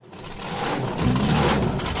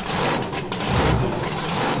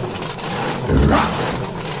Rock,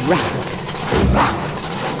 rock,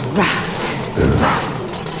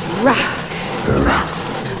 rock,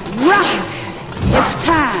 rock. It's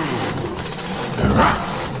time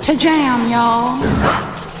to jam, y'all.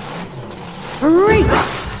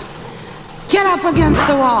 Freaks, get up against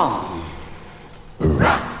the wall.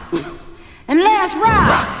 And let's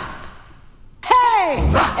rock. Hey,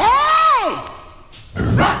 hey.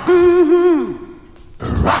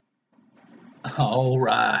 All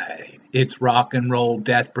right, it's Rock and Roll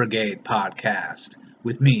Death Brigade podcast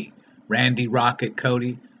with me, Randy Rocket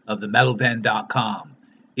Cody of themetalden.com.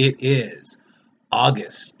 It is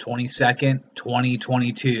August 22nd,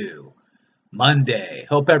 2022, Monday.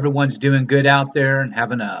 Hope everyone's doing good out there and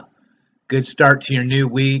having a good start to your new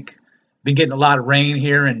week. Been getting a lot of rain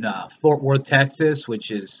here in Fort Worth, Texas, which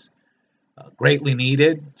is greatly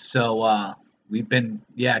needed. So we've been,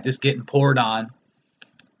 just getting poured on.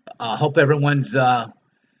 Hope everyone's, had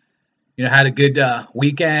a good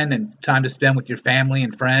weekend and time to spend with your family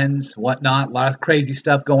and friends, whatnot. A lot of crazy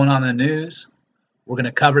stuff going on in the news. We're going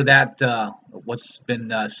to cover that, what's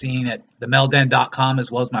been seen at themetalden.com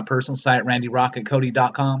as well as my personal site,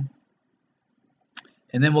 randyrocketcody.com.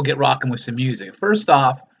 And then we'll get rocking with some music. First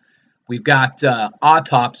off, we've got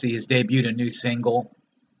Autopsy has debuted a new single.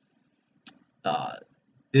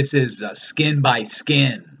 This is Skin by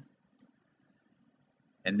Skin.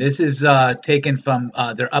 And this is taken from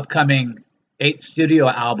their upcoming 8th studio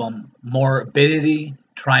album, Morbidity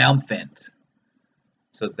Triumphant.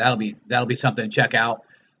 So that'll be something to check out.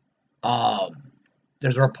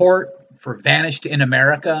 There's a report for Vanished in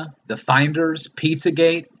America, The Finders,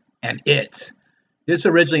 Pizzagate, and It. This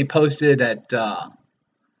originally posted at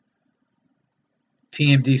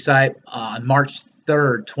TMD site on March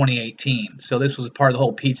 3rd, 2018. So this was part of the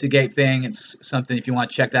whole Pizzagate thing. It's something, if you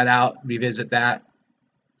want to check that out, revisit that.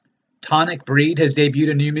 Tonic Breed has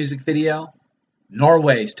debuted a new music video.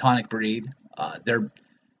 Norway's Tonic Breed. They're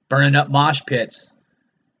burning up mosh pits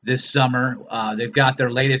this summer. They've got their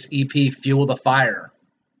latest EP, Fuel the Fire.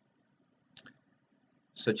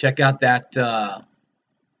 So check out that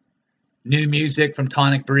new music from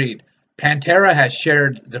Tonic Breed. Pantera has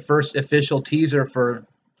shared the first official teaser for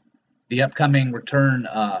the upcoming return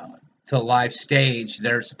to the live stage.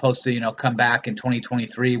 They're supposed to, come back in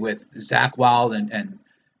 2023 with Zakk Wylde and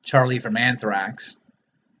Charlie from Anthrax.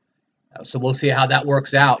 So we'll see how that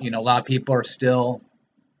works out. A lot of people are still,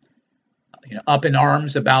 up in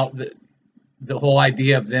arms about the whole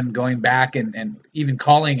idea of them going back and even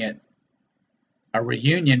calling it a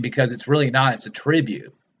reunion, because it's really not. It's a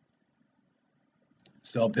tribute.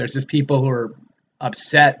 So if there's just people who are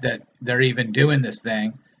upset that they're even doing this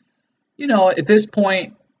thing, at this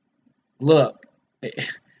point, look,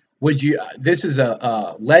 this is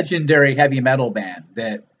a legendary heavy metal band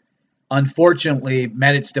that unfortunately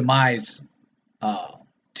met its demise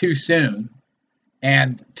too soon,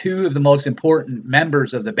 and two of the most important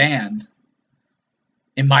members of the band,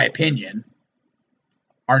 in my opinion,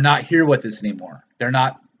 are not here with us anymore. They're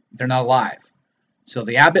not alive. So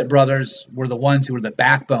the Abbott brothers were the ones who were the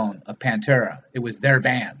backbone of Pantera. It was their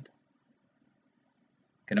band.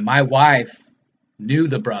 And my wife knew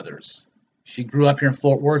the brothers. She grew up here in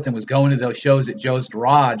Fort Worth and was going to those shows at Joe's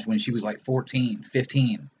Garage when she was like 14,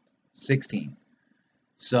 15, 16.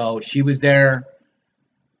 So she was there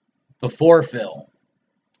before Phil.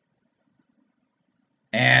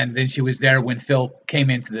 And then she was there when Phil came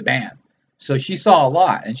into the band. So she saw a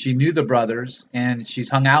lot, and she knew the brothers, and she's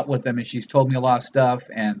hung out with them, and she's told me a lot of stuff.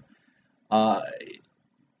 And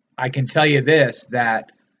I can tell you this,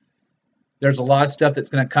 that there's a lot of stuff that's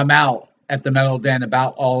going to come out at the Metal Den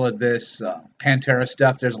about all of this Pantera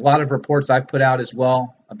stuff. There's a lot of reports I've put out as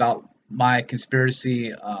well about my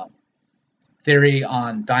conspiracy theory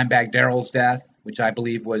on Dimebag Darrell's death, which I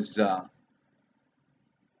believe was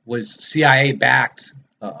CIA-backed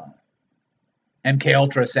MK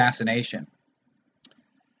Ultra assassination.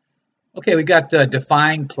 Okay, we got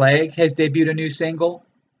Defying Plague has debuted a new single.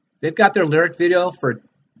 They've got their lyric video for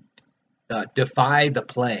Defy the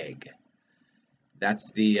Plague.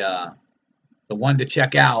 That's the one to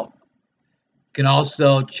check out. You can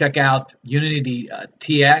also check out Unity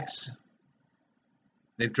TX.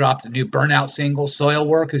 They've dropped a new Burnout single.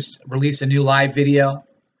 Soilwork has released a new live video.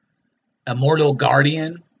 Immortal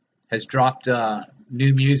Guardian has dropped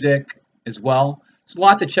new music as well. It's a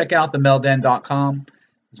lot to check out, themetalden.com.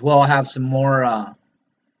 As well, I'll have some more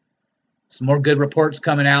good reports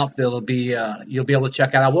coming out that'll be you'll be able to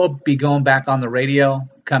check out. I will be going back on the radio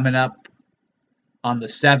coming up on the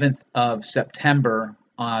 7th of September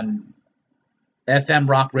on FM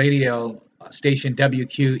Rock Radio station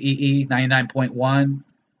WQEE 99.1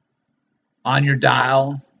 on your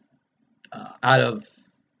dial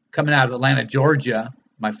coming out of Atlanta, Georgia.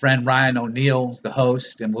 My friend Ryan O'Neill is the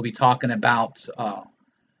host, and we'll be talking about a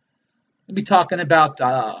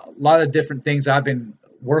lot of different things I've been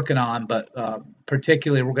working on, but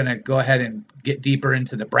particularly we're going to go ahead and get deeper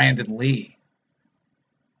into the Brandon Lee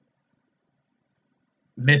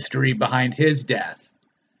mystery behind his death.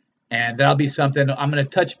 And that'll be something I'm going to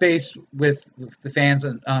touch base with the fans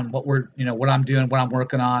on what I'm doing, what I'm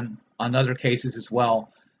working on other cases as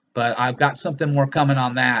well. But I've got something more coming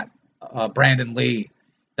on that, Brandon Lee,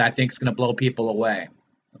 that I think is going to blow people away.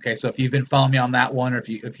 Okay, so if you've been following me on that one, or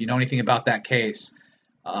if you know anything about that case,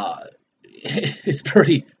 it's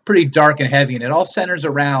pretty dark and heavy, and it all centers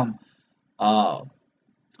around the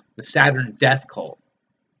Saturn death cult.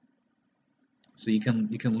 So you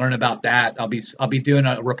can learn about that. I'll be doing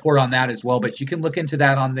a report on that as well, but you can look into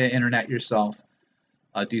that on the internet yourself,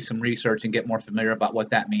 do some research and get more familiar about what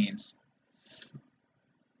that means.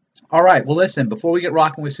 All right, well listen, before we get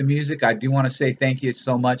rocking with some music, I do want to say thank you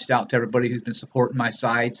so much out to everybody who's been supporting my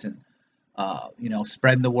sites and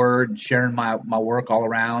spreading the word and sharing my work all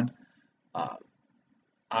around.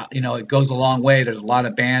 It goes a long way. There's a lot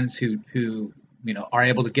of bands who are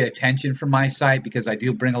able to get attention from my site because I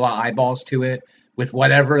do bring a lot of eyeballs to it with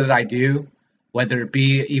whatever that I do, whether it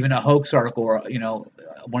be even a hoax article or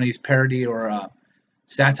one of these parody or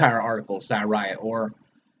satire articles that I write, or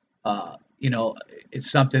it's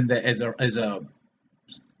something that is a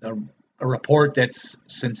report that's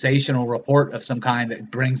sensational report of some kind that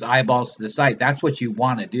brings eyeballs to the site. That's what you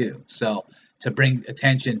want to do. So to bring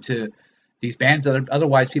attention to these bands that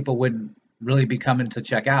otherwise people wouldn't really be coming to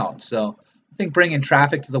check out. So I think bringing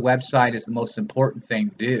traffic to the website is the most important thing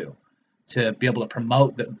to do, to be able to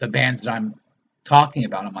promote the bands that I'm talking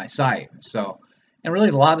about on my site. So, and really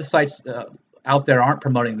a lot of the sites out there aren't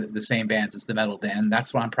promoting the same bands as the Metal Den.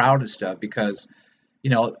 That's what I'm proudest of, because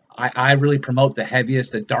I really promote the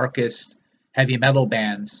heaviest, the darkest heavy metal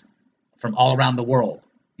bands from all around the world.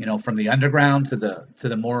 From the underground to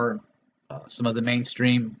the more some of the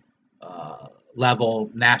mainstream level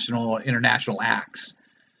national or international acts.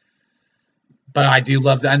 But I do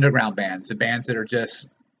love the underground bands, the bands that are just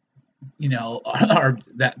are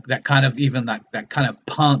that kind of, even that kind of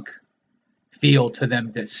punk feel to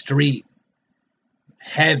them, that street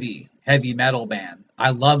heavy metal band. I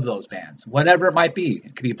love those bands, whatever it might be.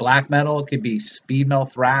 It could be black metal, it could be speed metal,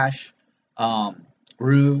 thrash,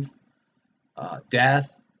 groove,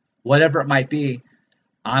 death, whatever it might be.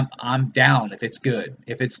 I'm down if it's good.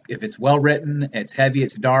 If it's well written, it's heavy,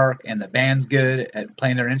 it's dark, and the band's good at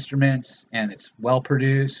playing their instruments, and it's well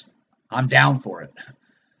produced, I'm down for it.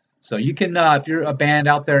 So you can, if you're a band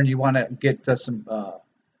out there and you want to get some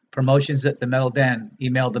promotions at the Metal Den,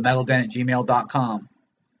 email themetalden@gmail.com,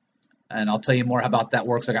 and I'll tell you more about that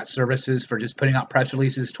works. I got services for just putting out press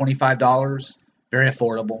releases, $25, very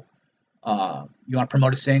affordable. You want to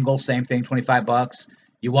promote a single, same thing, $25.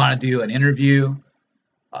 You want to do an interview,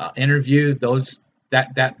 those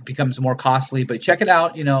that becomes more costly, but check it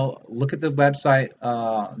out. Look at the website,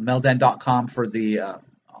 metalden.com, for the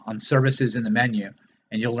on services in the menu,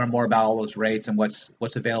 and you'll learn more about all those rates and what's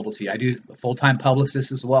available to you. I do a full-time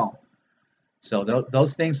publicist as well. So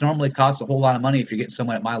those things normally cost a whole lot of money if you're getting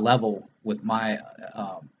someone at my level with my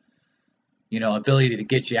ability to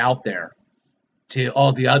get you out there to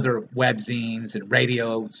all the other webzines and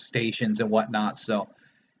radio stations and whatnot. So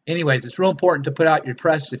anyways, it's real important to put out your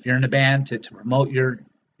press if you're in a band, to promote your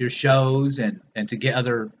shows and to get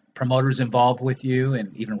other promoters involved with you,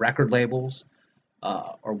 and even record labels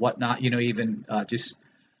or whatnot. Even just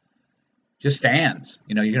fans.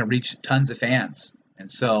 You're going to reach tons of fans,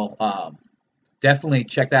 and so definitely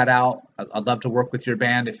check that out. I'd love to work with your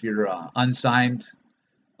band if you're unsigned,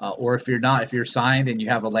 or if you're not. If you're signed and you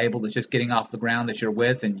have a label that's just getting off the ground that you're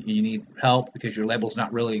with, and you need help because your label's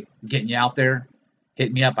not really getting you out there,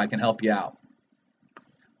 hit me up. I can help you out.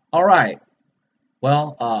 All right.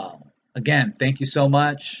 Well, again, thank you so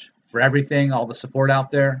much for everything, all the support out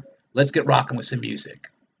there. Let's get rocking with some music.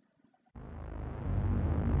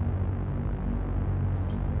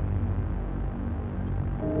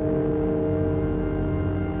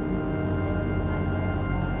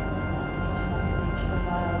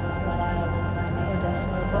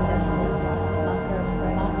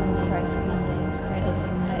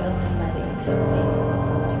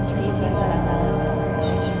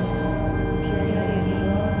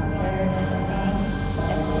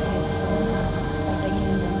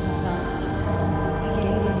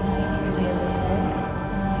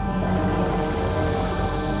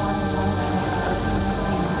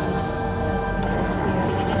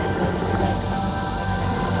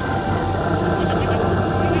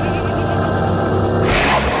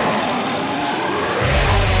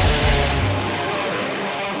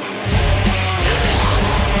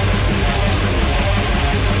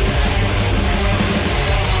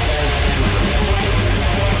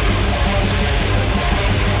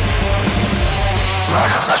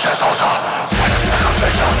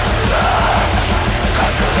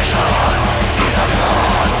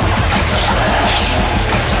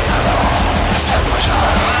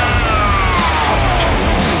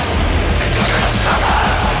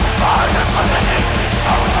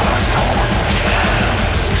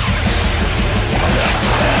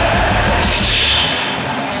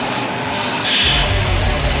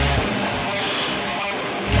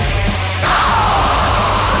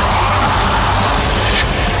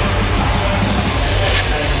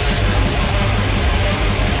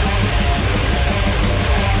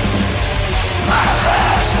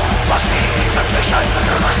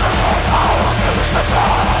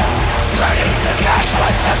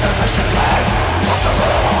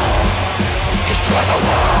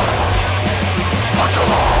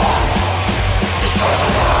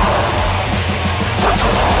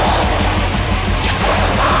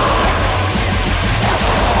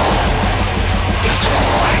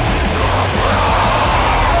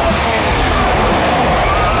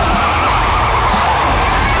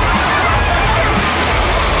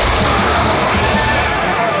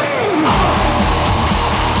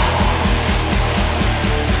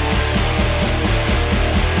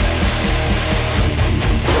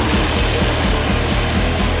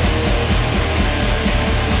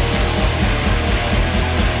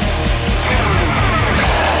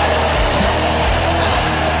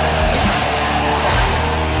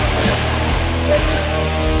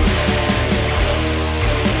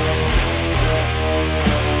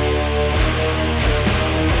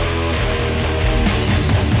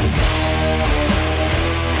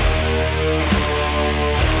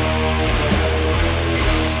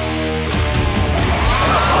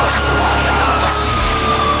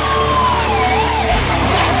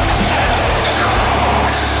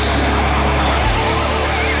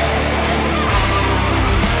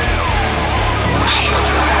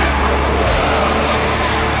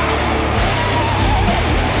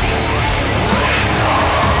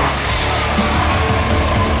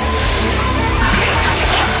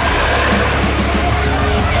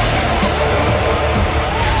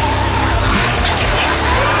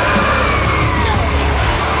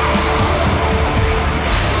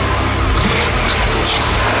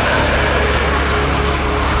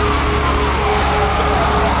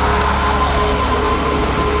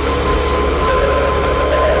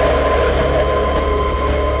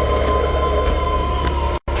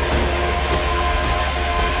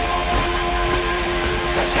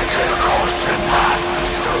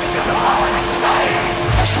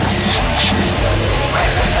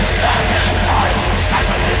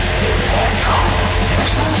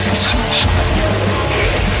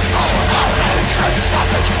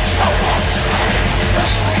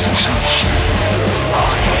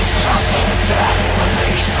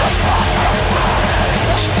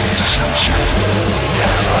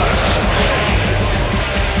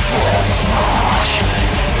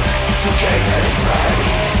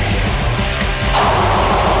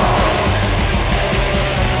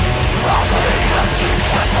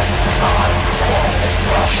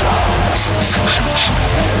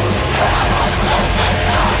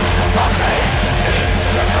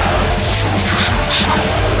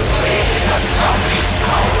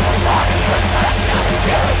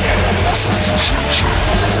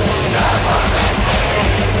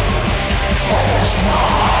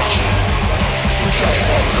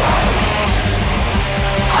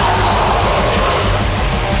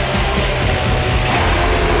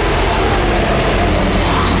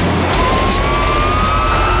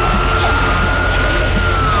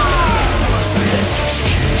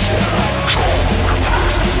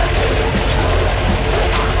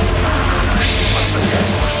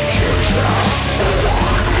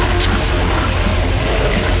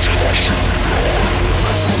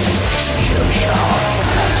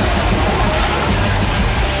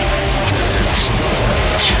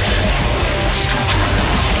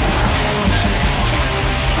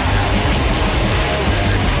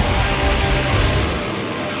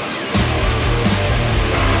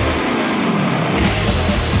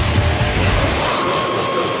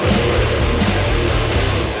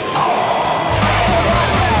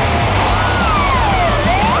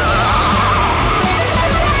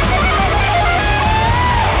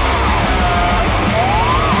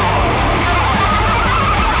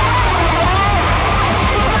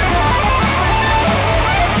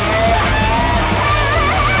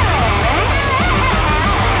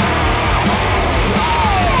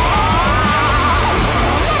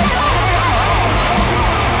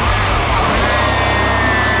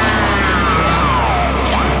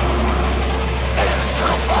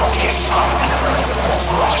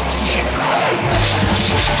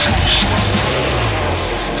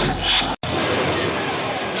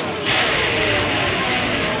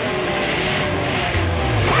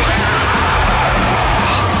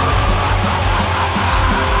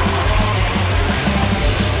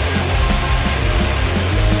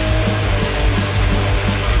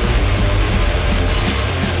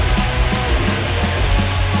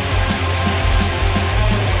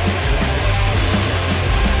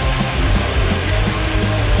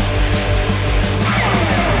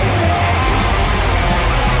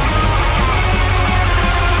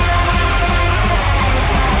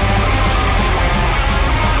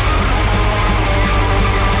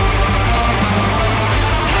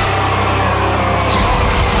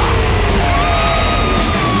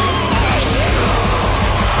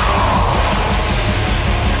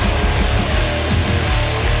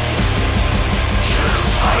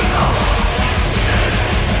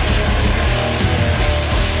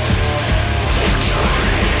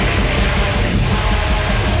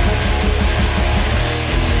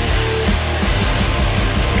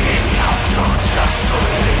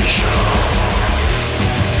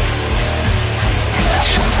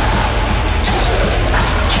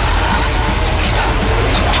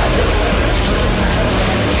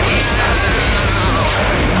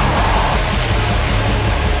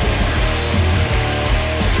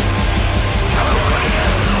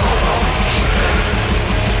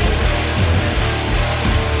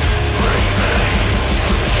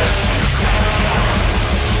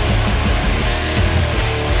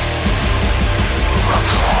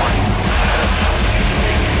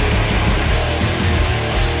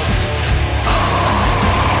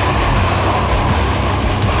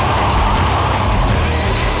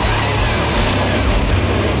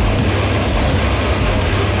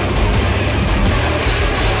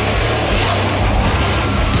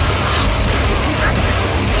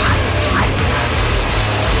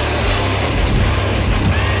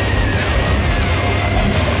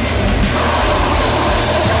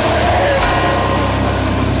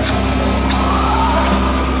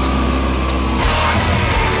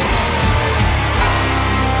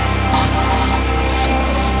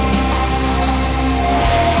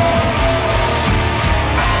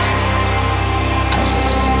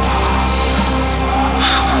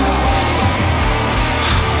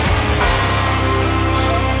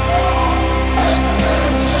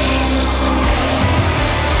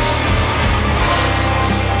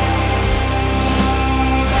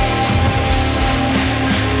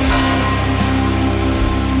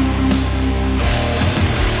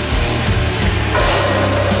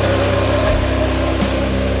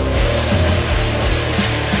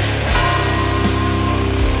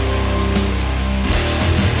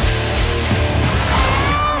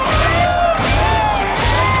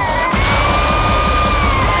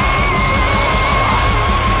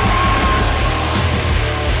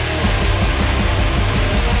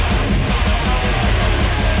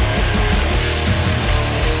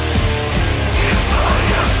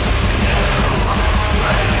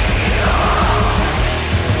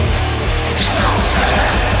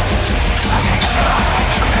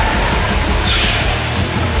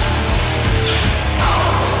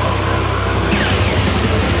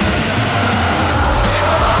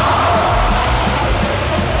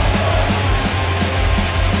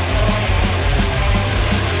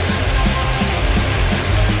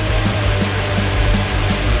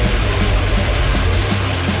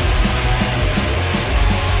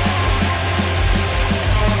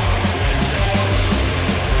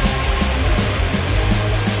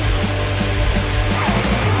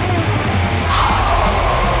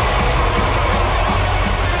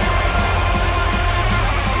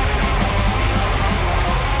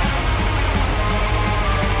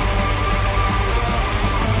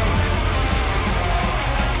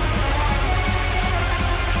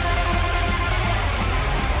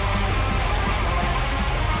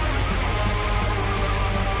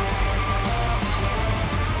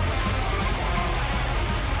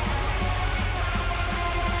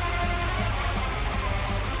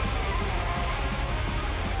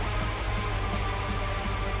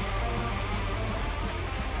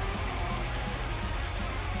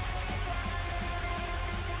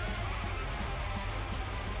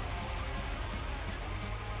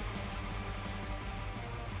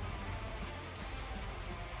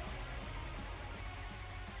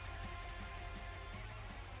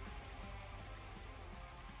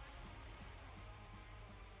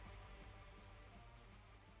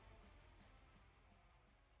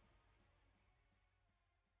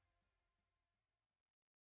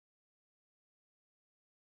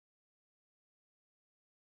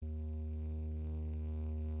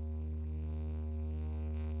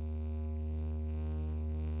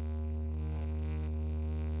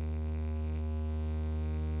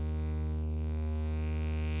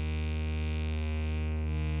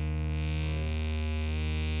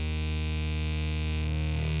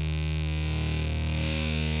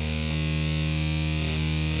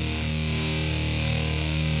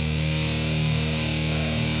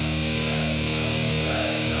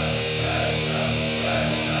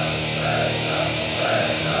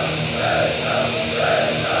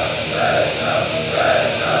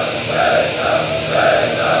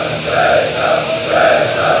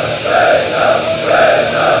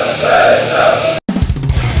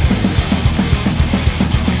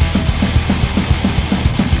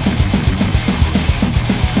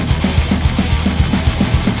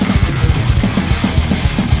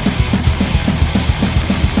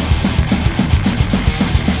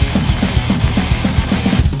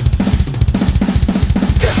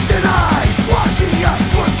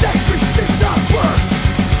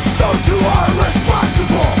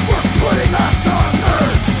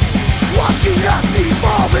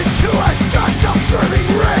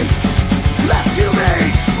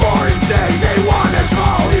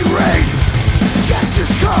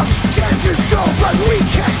 but we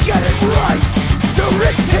can't get it right. The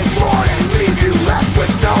rich take more and leave you left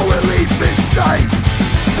with no relief in sight.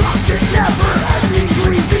 Constant never-ending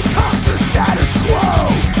greed becomes the status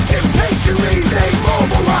quo. Impatiently they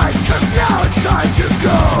mobilize, cause now it's time to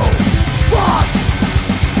go. Lost,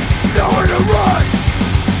 nowhere to run.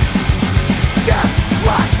 Death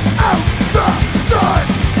blacks out the sun.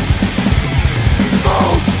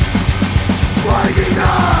 Smoke, blinding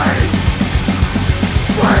eyes.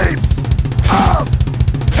 Flames of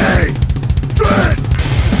hatred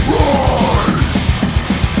roars.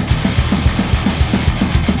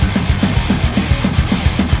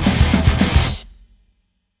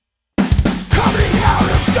 Coming out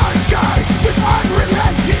of dark skies with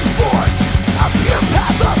unrelenting force, a pure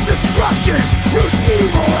path of destruction roots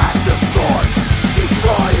evil at the source.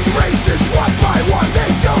 Destroying races one by one,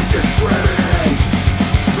 they don't discriminate.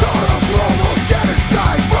 Total global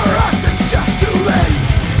genocide, for us it's just too late.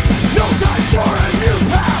 No time for a new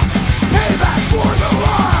path, payback for the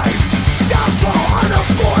lies. Downfall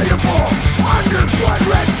unavoidable, under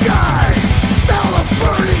blood-red skies. Smell of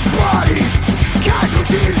burning bodies,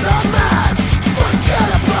 casualties a mass. Forget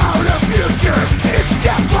about a future, it's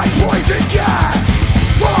death by poison gas.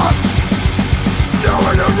 Lost,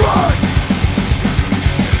 nowhere to run.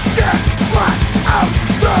 Death blacks out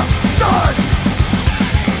the sun.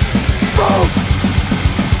 Smoke,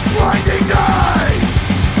 blinding night.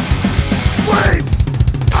 Flames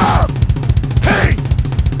of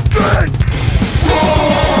hatred roar.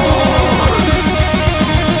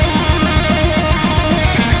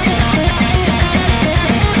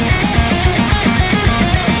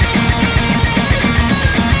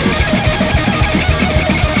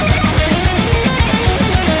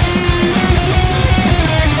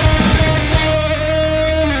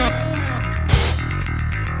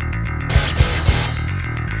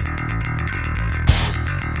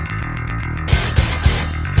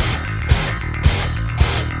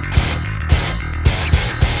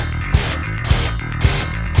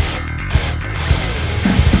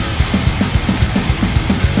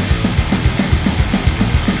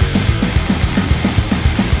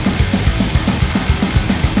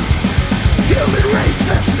 Human race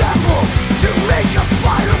assembled to make a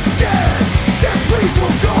final stand. Their pleas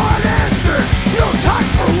will go unanswered, no time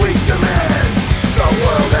for weak demands. The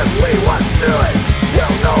world as we once knew it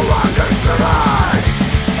will no longer survive.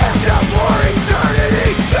 Stamped out for eternity,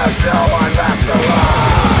 there's no one left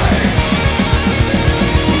alive.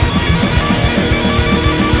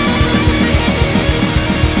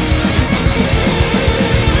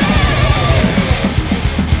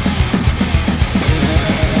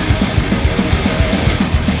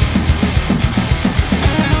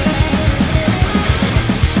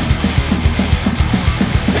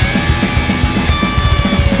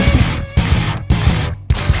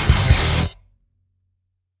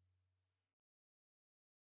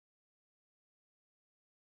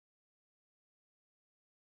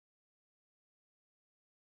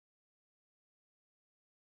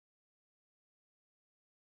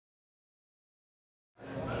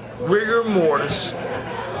 Rigor mortis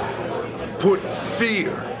put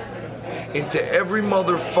fear into every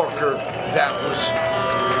motherfucker that was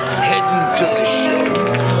heading to the show.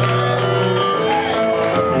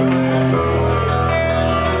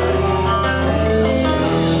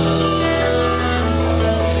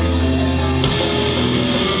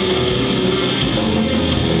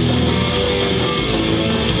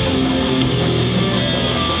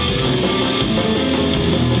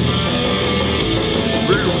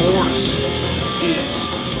 Rigor mortis is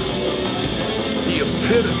the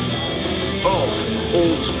epitome of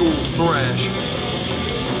old school thrash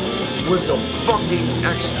with a fucking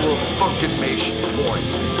exclamation point.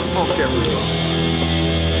 Fuck everybody.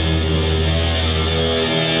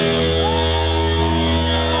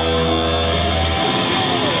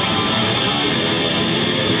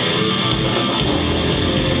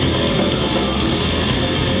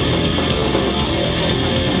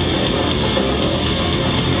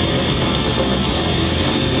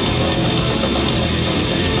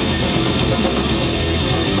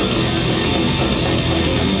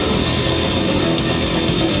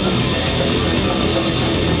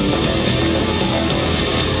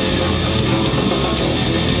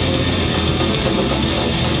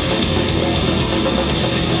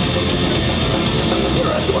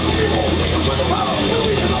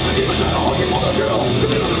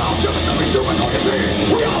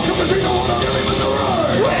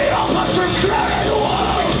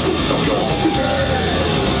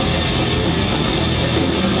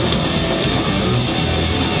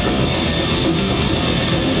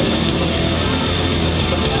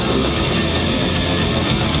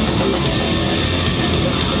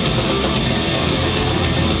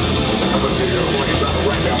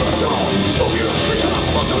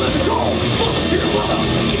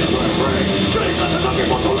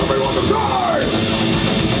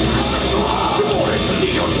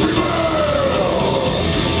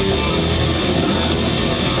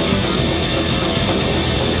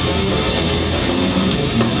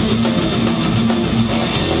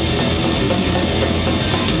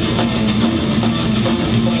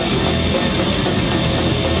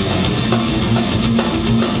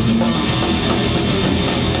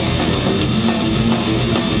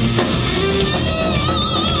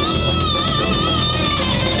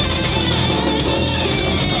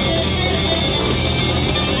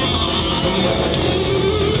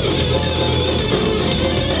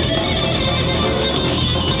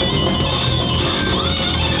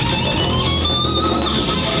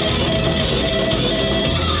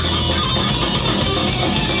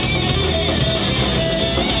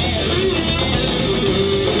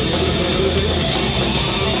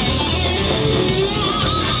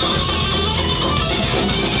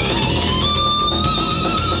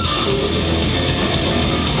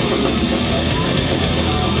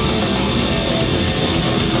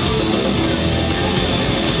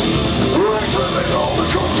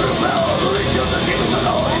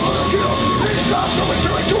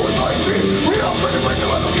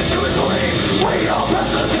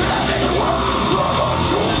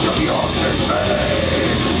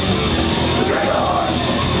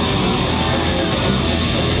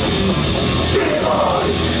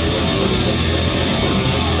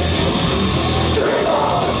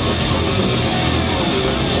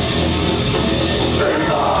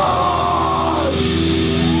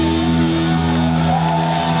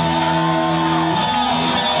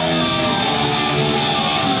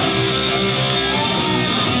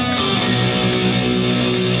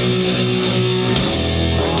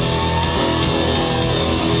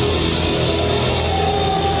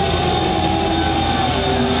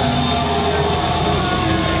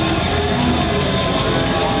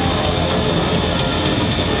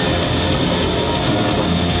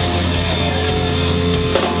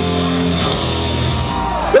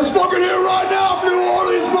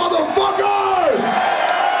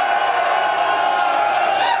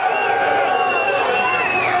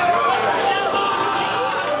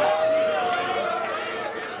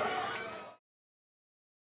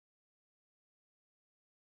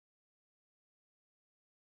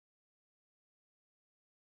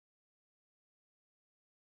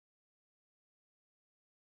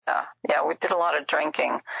 Yeah, we did a lot of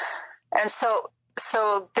drinking. And so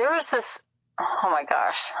there was this, oh my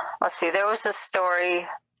gosh, let's see, there was this story.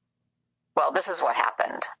 Well, this is what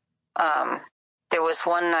happened. There was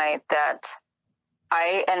one night that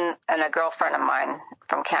I and a girlfriend of mine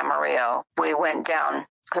from Camarillo, we went down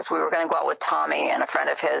because we were going to go out with Tommy and a friend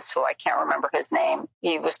of his who I can't remember his name.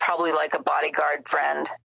 He was probably like a bodyguard friend.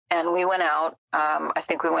 And we went out. I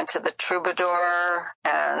think we went to the Troubadour,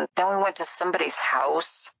 and then we went to somebody's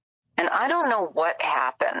house. And I don't know what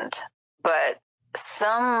happened, but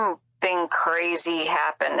something crazy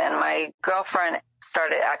happened, and my girlfriend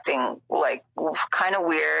started acting like kind of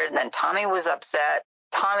weird. And then Tommy was upset.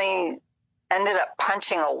 Tommy ended up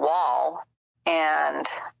punching a wall, and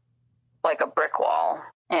like a brick wall,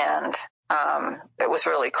 and it was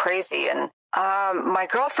really crazy. And my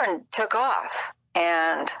girlfriend took off,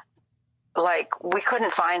 and like we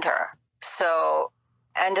couldn't find her. So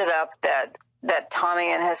ended up that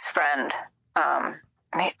Tommy and his friend,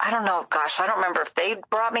 I don't know, gosh, I don't remember if they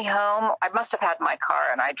brought me home. I must have had my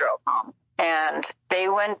car and I drove home. And they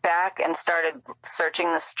went back and started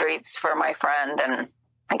searching the streets for my friend, and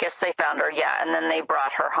I guess they found her, yeah, and then they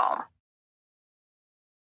brought her home.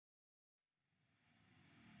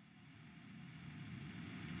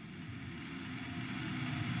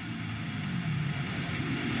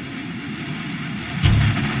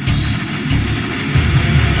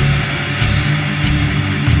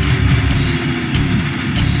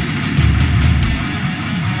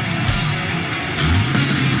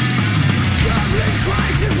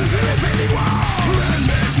 Crisis is an infinity war, and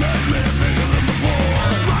men bigger than before.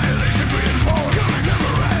 Violations reinforced, killing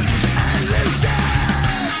never ends.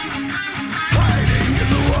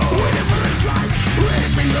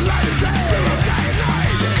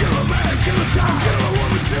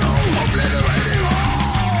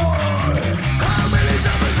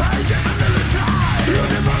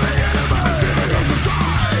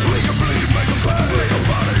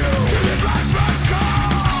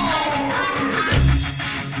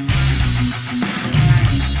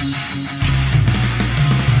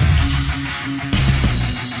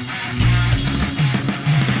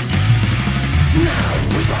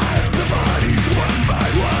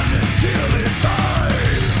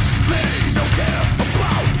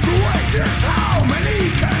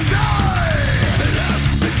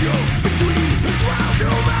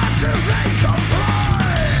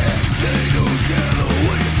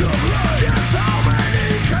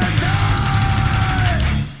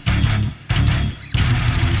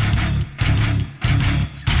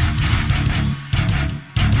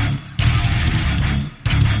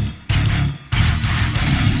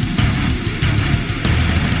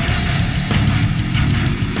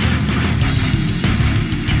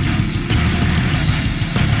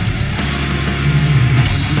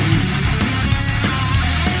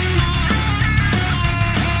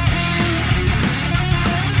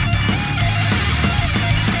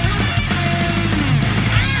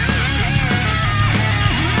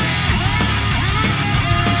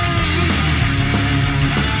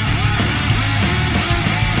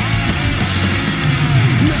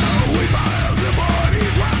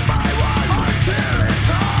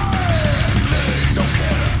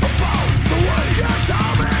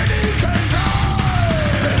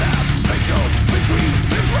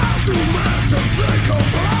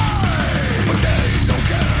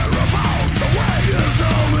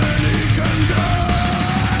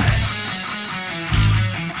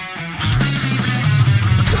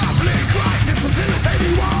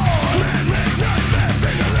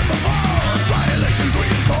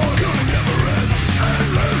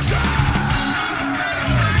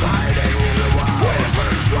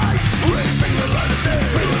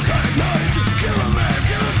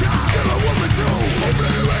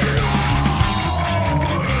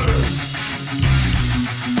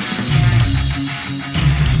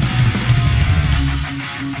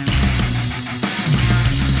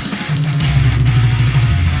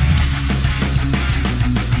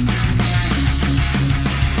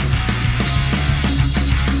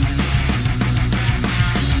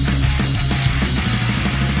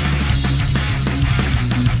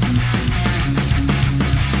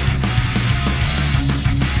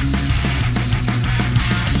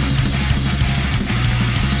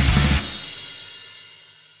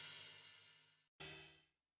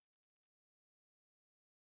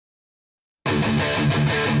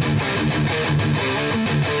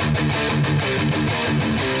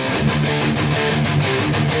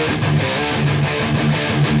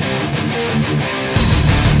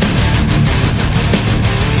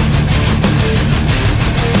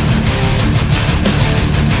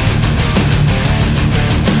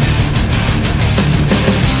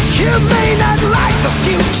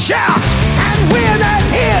 yeah. And we're not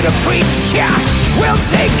here to preach, yeah. We'll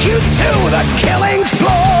take you to the killing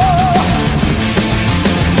floor.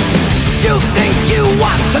 You think you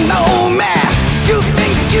want to know me, you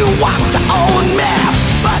think you want to own me,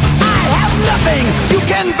 but I have nothing you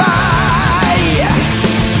can buy.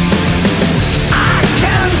 I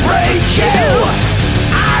can break you,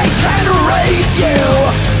 I can raise you,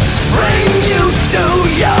 bring you to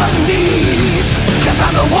your knees, 'cause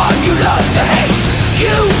I'm the one you love to hate.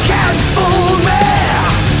 You can fool me,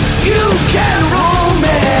 you can rule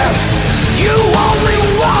me, you only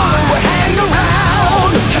want to hang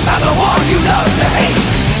around, 'cause I'm the one you love to hate.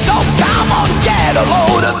 So come on, get a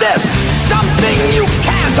load of this, something you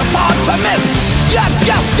can't afford to miss. You're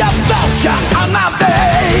just a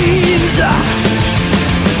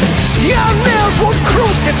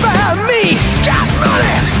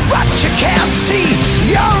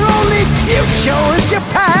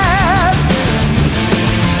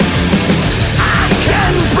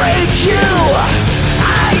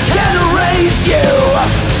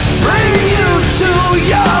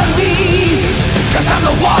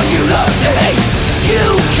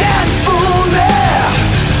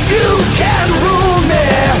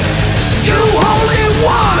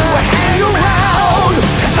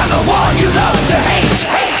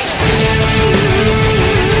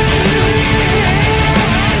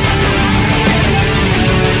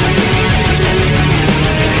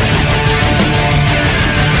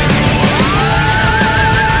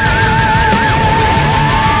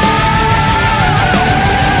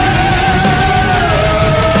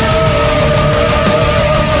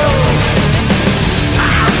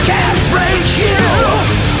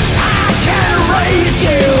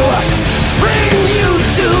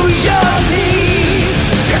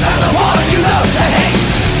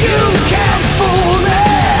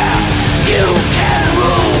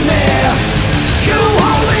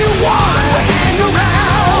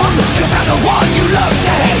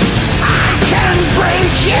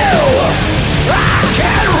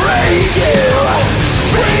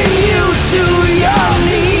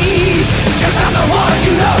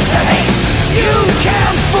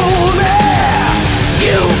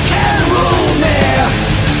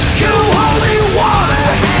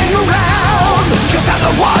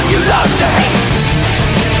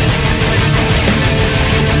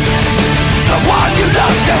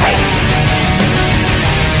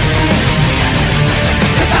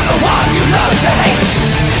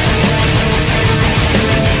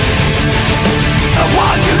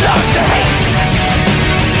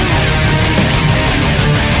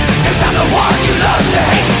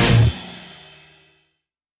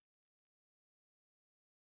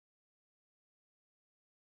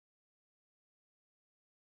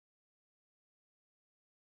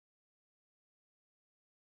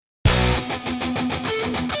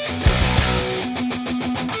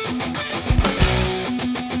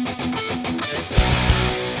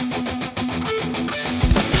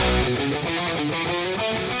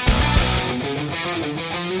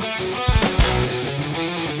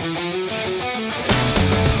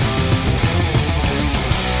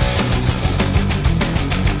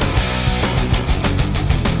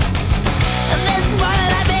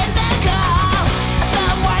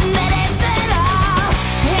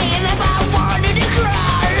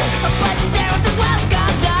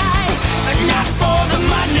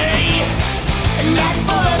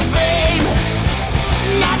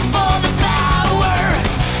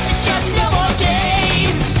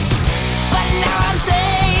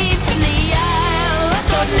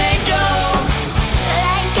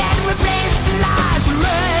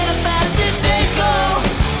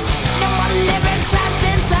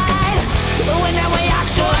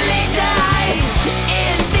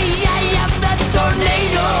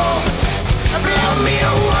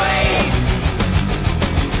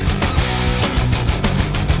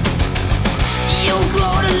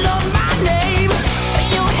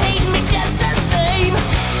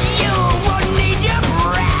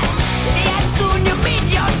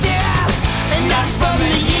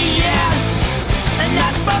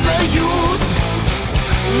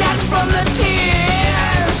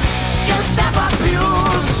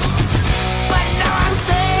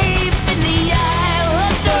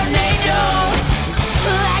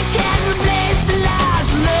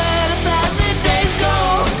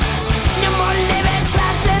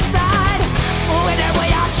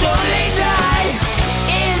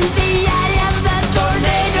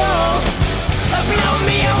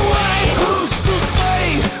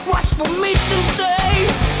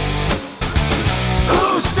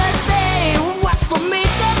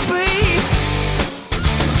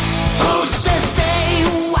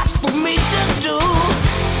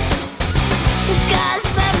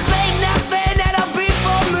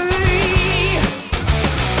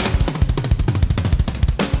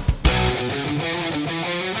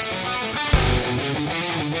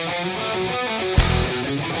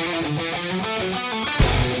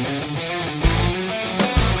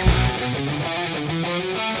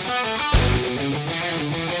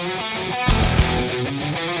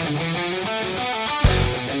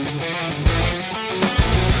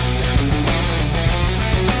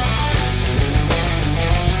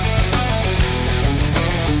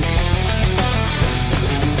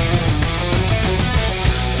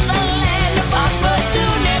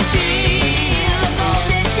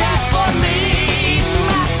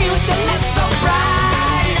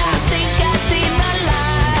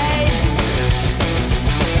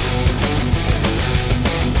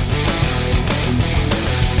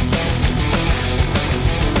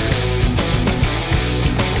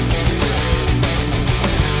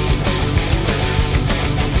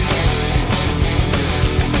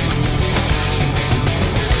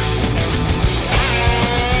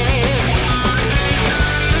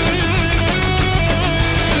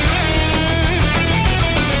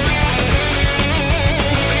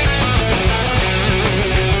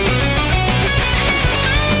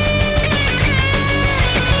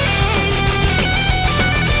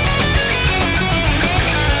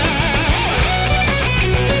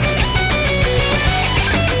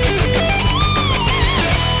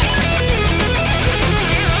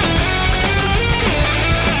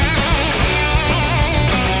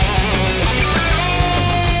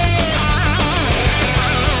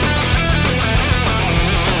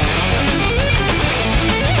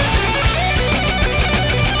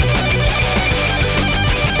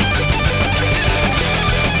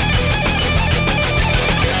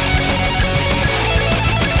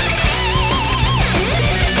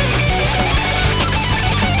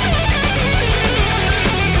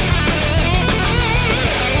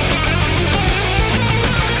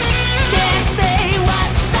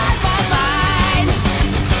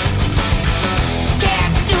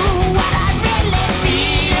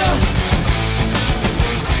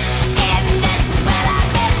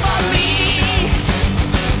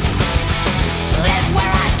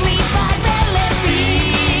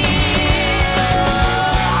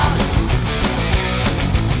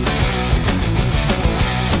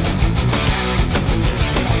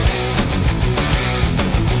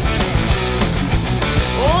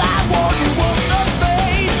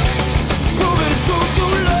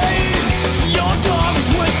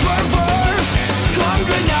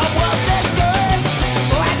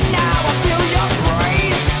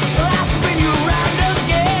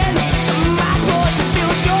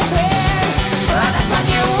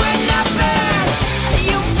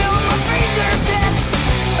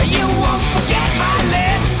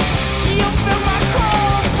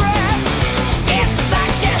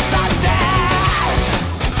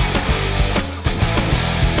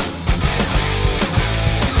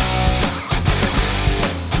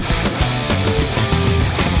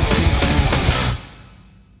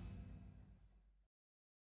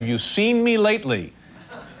You Seen Me Lately?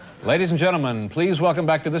 Ladies and gentlemen, please welcome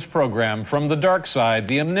back to this program from the dark side,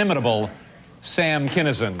 the inimitable Sam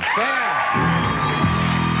Kinison. Sam!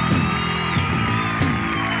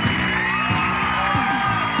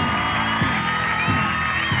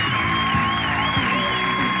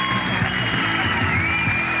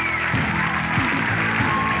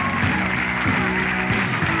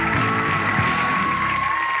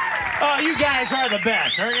 You guys are the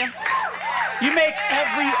best, aren't you? You make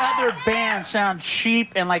every other band sound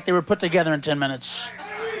cheap and like they were put together in 10 minutes.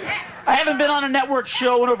 I haven't been on a network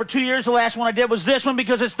show in over 2 years. The last one I did was this one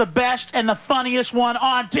because it's the best and the funniest one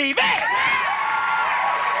on TV.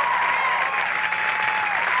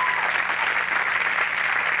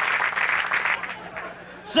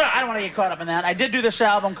 So, I don't want to get caught up in that. I did do this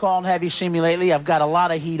album called Have You Seen Me Lately? I've got a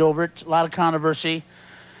lot of heat over it, a lot of controversy.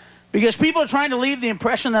 Because people are trying to leave the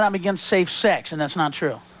impression that I'm against safe sex, and that's not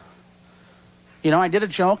true. You know, I did a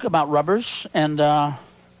joke about rubbers, and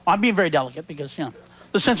I'm being very delicate because, you know,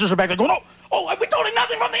 the censors are back there going, oh, we told him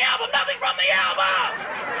nothing from the album, nothing from the album!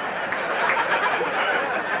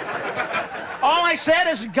 All I said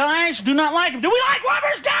is guys do not like him. Do we like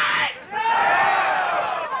rubbers, guys? No!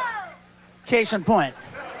 Case in point.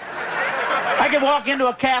 I could walk into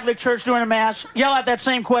a Catholic church during a mass, yell out that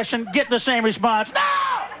same question, get the same response. No!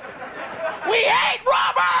 We hate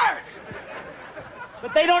rubbers!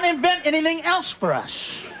 But they don't invent anything else for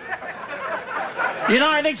us. You know,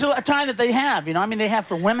 I think it's a time that they have, you know, I mean, they have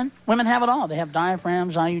for women. Women have it all. They have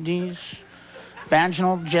diaphragms, IUDs,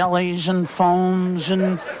 vaginal jellies and foams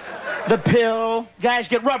and the pill. Guys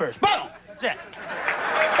get rubbers. Boom! That's it.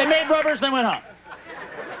 They made rubbers, then went home.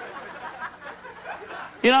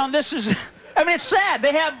 You know, this is, I mean, it's sad.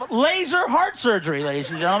 They have laser heart surgery, ladies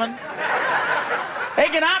and gentlemen. They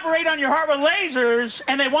can operate on your heart with lasers,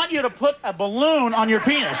 and they want you to put a balloon on your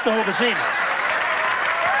penis to hold the semen.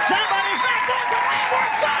 Somebody's not doing some lab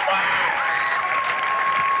work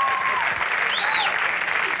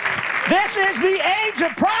somewhere! This is the age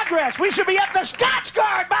of progress. We should be up to Scotch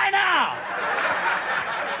Guard by now.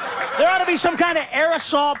 There ought to be some kind of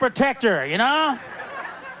aerosol protector, you know?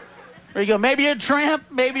 There you go. Maybe you're a tramp,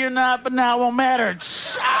 maybe you're not, but now it won't matter.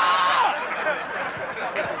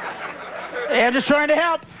 Yeah, I'm just trying to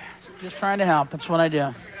help. Just trying to help. That's what I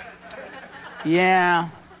do. Yeah.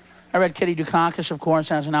 I read Kitty Dukakis, of course,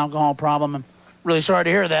 has an alcohol problem. I'm really sorry to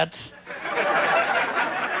hear that.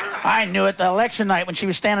 I knew it the election night when she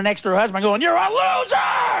was standing next to her husband going, "You're a loser!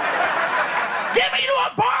 Get me to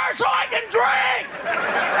a bar so I can drink!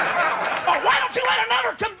 Oh, why don't you let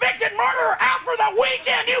another convicted murderer out for the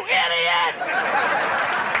weekend, you idiot!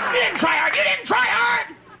 You didn't try hard. You didn't try hard!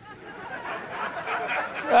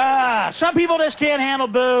 Some people just can't handle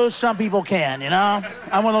booze. Some people can, you know?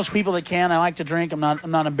 I'm one of those people that can. I like to drink. I'm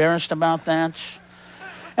not embarrassed about that.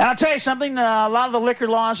 And I'll tell you something. A lot of the liquor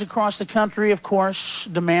laws across the country, of course,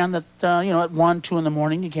 demand that, you know, at 1, 2 in the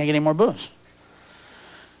morning, you can't get any more booze.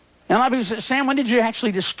 And a lot of people say, Sam, when did you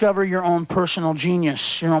actually discover your own personal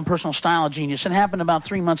genius, your own personal style of genius? It happened about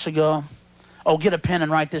 3 months ago. Oh, get a pen and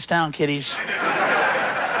write this down, kiddies.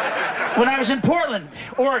 When I was in Portland,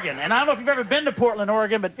 Oregon, and I don't know if you've ever been to Portland,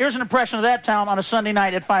 Oregon, but here's an impression of that town on a Sunday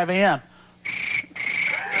night at 5 a.m.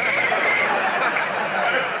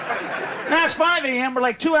 Now it's 5 a.m., we're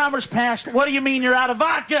like 2 hours past. What do you mean you're out of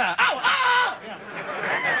vodka? Oh!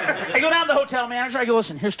 Yeah. I go down to the hotel manager, I go,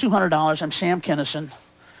 listen, here's $200, I'm Sam Kinison,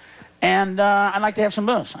 and I'd like to have some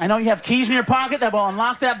booze. I know you have keys in your pocket that will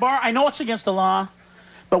unlock that bar. I know it's against the law,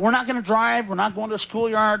 but we're not going to drive, we're not going to a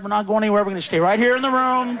schoolyard, we're not going anywhere, we're going to stay right here in the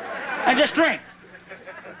room and just drink.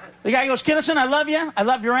 The guy goes, Kinison, I love you. I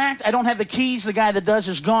love your act. I don't have the keys. The guy that does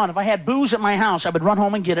is gone. If I had booze at my house, I would run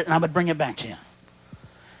home and get it, and I would bring it back to you.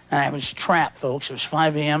 And I was trapped, folks. It was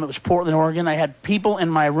 5 a.m. It was Portland, Oregon. I had people in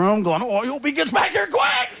my room going, oh, I hope he gets back here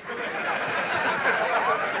quick.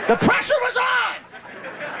 The pressure was on.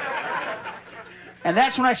 And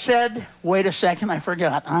that's when I said, wait a second, I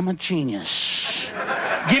forgot. I'm a genius.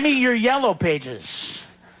 Give me your yellow pages.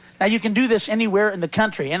 Now, you can do this anywhere in the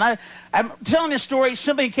country. And I'm telling this story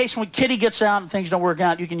simply in case when Kitty gets out and things don't work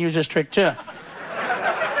out, you can use this trick, too.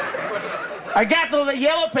 I got the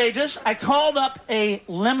yellow pages. I called up a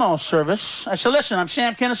limo service. I said, listen, I'm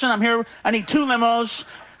Sam Kinison. I'm here. I need 2 limos.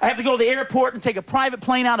 I have to go to the airport and take a private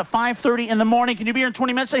plane out at 5:30 in the morning. Can you be here in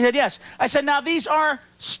 20 minutes? They said, yes. I said, now, these are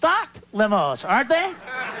stocked limos, aren't they?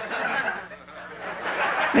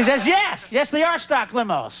 And he says, yes. Yes, they are stock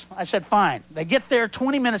limos. I said, fine. They get there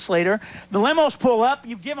 20 minutes later. The limos pull up.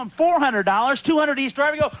 You give them $400, $200 each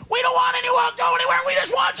driver. You go, we don't want anyone to go anywhere. We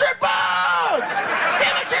just want your booze.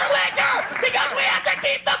 Give us your liquor because we have to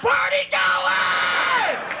keep the party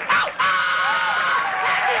going. Ow, ow.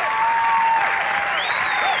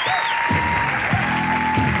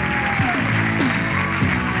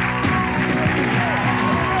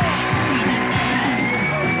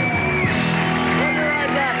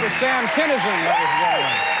 Kinison, ladies and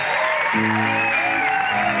gentlemen.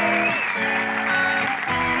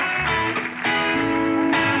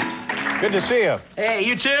 Good to see you. Hey,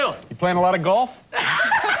 you too. You playing a lot of golf?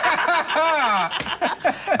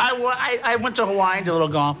 I went to Hawaii and did a little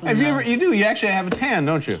golf. And, You actually have a tan,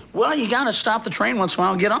 don't you? well, you got to stop the train once in a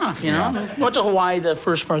while and get off, you know? Yeah. Went to Hawaii the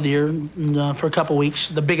first part of the year and, for a couple weeks,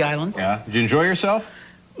 the Big Island. Yeah. Did you enjoy yourself?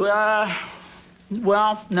 Well,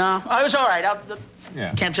 no. I was all right.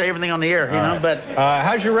 Yeah. Can't say everything on the air, you know, right. but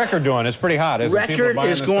How's your record doing? It's pretty hot, isn't it? People record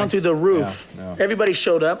buying is this going thing? through the roof. Yeah, yeah. Everybody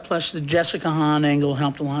showed up, plus the Jessica Hahn angle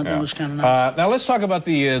helped a lot. Yeah. That was kind of nice. Now let's talk about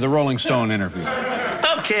the Rolling Stone interview.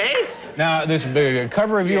 Okay. Now this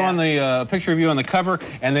cover of you on the picture of you on the cover,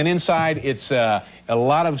 and then inside it's a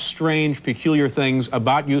lot of strange, peculiar things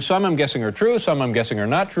about you. Some I'm guessing are true, some I'm guessing are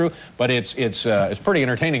not true, but it's pretty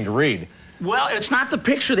entertaining to read. Well, it's not the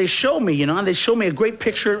picture they show me, you know. They show me a great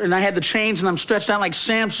picture, and I had the chains, and I'm stretched out like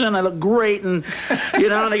Samson. I look great, and, you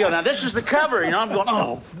know, and they go, now, this is the cover, you know. I'm going,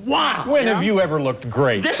 oh, wow. When have you ever looked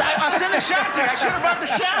great? I'll send the shot to you. I should have brought the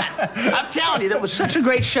shot. I'm telling you, that was such a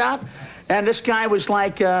great shot. And this guy was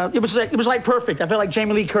like, it was like perfect. I felt like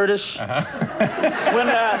Jamie Lee Curtis. When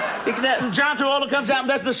John Travolta comes out and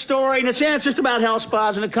does the story, and it's just about health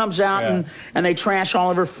spas, and it comes out, and they trash all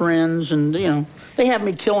of her friends, and, you know, they have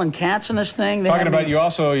me killing cats in this thing. Talking about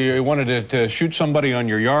you wanted to shoot somebody on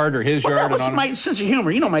your yard or his yard. That was my sense of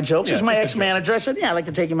humor. You know my jokes. Yeah, It was my ex-manager. I said, yeah, I'd like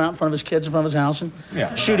to take him out in front of his kids, in front of his house, and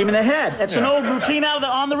shoot him in the head. That's an old routine out of the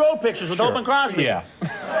on-the-road pictures with Open Crosby. Yeah.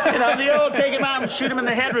 You know, the old take him out and shoot him in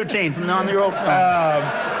the head routine from the on-the-road.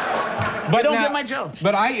 But don't get my jokes.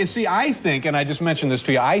 But I think, and I just mentioned this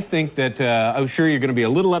to you, I think that I'm sure you're going to be a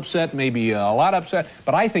little upset, maybe a lot upset,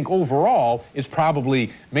 but I think overall it's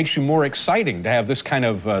probably makes you more exciting to have this kind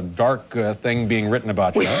of dark thing being written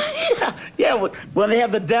about you. Yeah. When they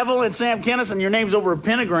have the devil and Sam Kinison, your name's over a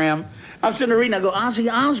pentagram. I'm sitting there reading, I go,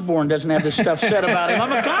 Ozzy Osbourne doesn't have this stuff said about him.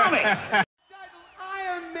 I'm a comic.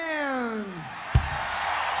 Iron Man.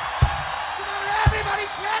 Come on, everybody,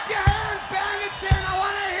 clap your hands, bang it in. I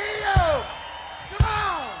want to hear you. Come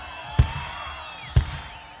on.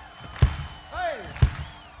 Hey.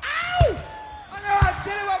 Ow! I know. I'll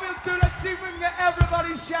tell you what we'll do. Let's see if we can get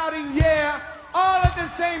everybody shouting, yeah, all at the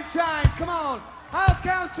same time. Come on. I'll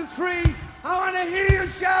count to 3. I want to hear you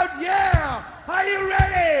shout, yeah. Are you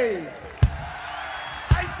ready?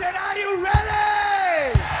 I said, are you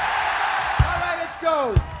ready? All right, let's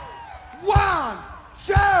go. 1,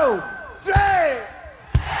 2, 3.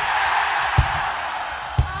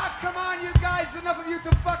 Ah, come on, you guys. Enough of you to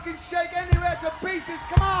fucking shake anywhere to pieces.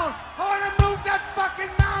 Come on. I want to move that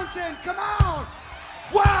fucking mountain. Come on.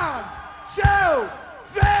 1, 2,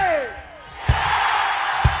 3.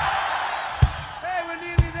 Hey, we're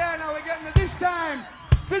nearly there now. We're getting to this time.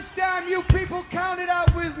 This time, you people count it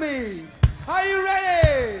out with me. Are you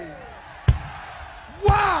ready?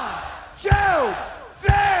 1, 2,